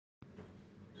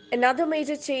Another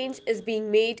major change is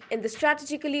being made in the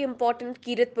strategically important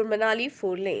Kiratpur-Manali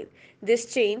 4-lane.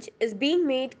 This change is being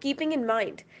made keeping in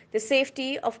mind the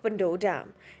safety of Pandoh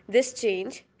Dam. This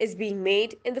change is being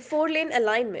made in the 4-lane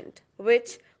alignment,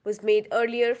 which was made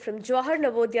earlier from Jawahar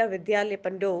Navodaya Vidyalaya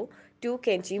Pandoh to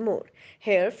Kainchi Mod.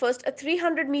 Here, first a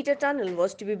 300-meter tunnel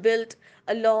was to be built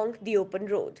along the open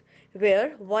road, where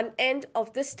one end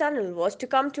of this tunnel was to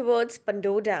come towards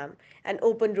Pandoh Dam. An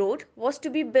open road was to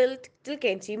be built till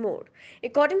Kainchi Mod.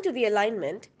 According to the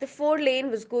alignment, the 4-lane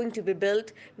was going to be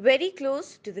built very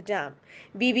close to the dam.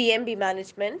 BBMB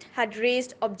management had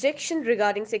raised objection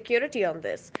regarding security on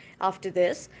this. After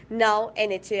this, now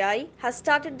NHAI has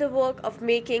started the work of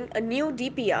making a new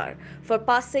DPR for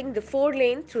passing the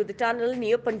 4-lane through the tunnel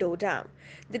near Pandoh Dam.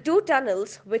 The two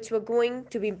tunnels, which were going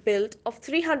to be built of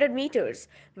 300 meters,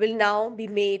 will now be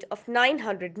made of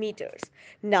 900 meters.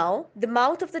 Now, the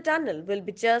mouth of the tunnel will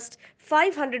be just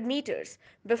 500 meters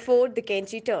before the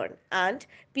Kainchi turn, and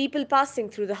people passing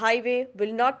through the highway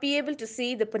will not be able to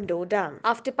see the Pandoh Dam.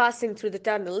 After passing through the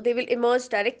tunnel, they will emerge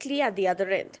directly at the other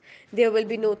end. There will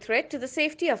be no threat to the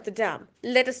safety of the dam.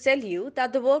 Let us tell you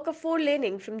that the work of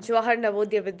 4-laning from Jawahar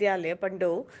Navodaya Vidyalaya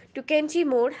Pandoh to Kainchi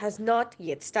Mod has not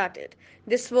yet started.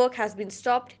 This work has been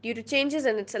stopped due to changes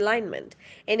in its alignment.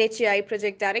 NHAI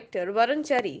Project Director Varun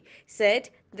Chari said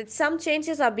that some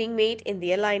changes are being made in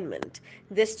the alignment.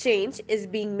 This change is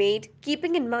being made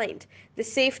keeping in mind the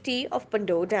safety of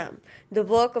Pandoh Dam. The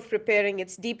work of preparing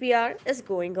its DPR is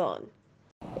going on.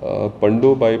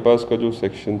 Pando bypass का जो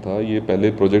section था ये पहले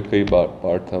project का ही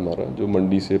part था हमारा, जो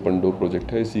मंडी से पंडो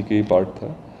प्रोजेक्ट है इसी के ही पार्ट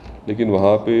था। लेकिन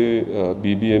वहाँ पे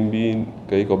बीबीएमबी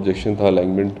का एक ऑब्जेक्शन था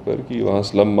अलाइनमेंट पर कि वहाँ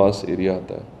स्लम मास एरिया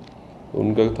आता है, तो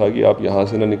उनका था कि आप यहाँ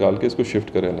से ना निकाल के इसको शिफ्ट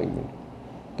करें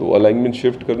अलाइनमेंट। तो अलाइनमेंट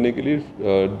शिफ्ट करने के लिए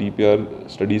डीपीआर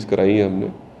स्टडीज़ कराई है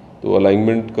हमने, तो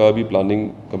अलाइनमेंट का भी प्लानिंग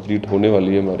कंप्लीट होने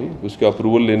वाली है हमारी। उसका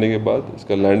अप्रूवल लेने के बाद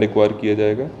इसका लैंड एक्वायर किया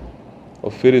जाएगा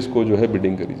और फिर इसको जो है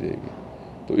बिडिंग करी जाएगी।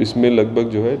 तो इसमें लगभग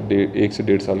जो है 1 से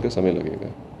 1.5 साल का समय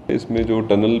लगेगा। इसमें जो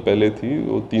टनल पहले थी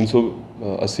वो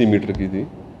 380 मीटर की थी,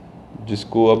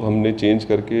 जिसको अब हमने चेंज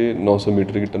करके 900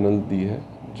 मीटर की टनल दी है,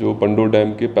 जो पंडो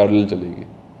डैम के पैरेलल चलेगी,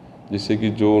 जिससे कि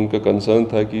जो उनका कंसर्न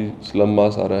था कि स्लम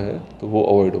मास आ रहा है तो वो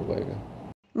अवॉइड हो पाएगा।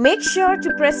 Make sure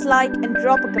to press like and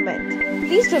drop a comment.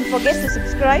 Please don't forget to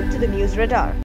subscribe to the News Radar.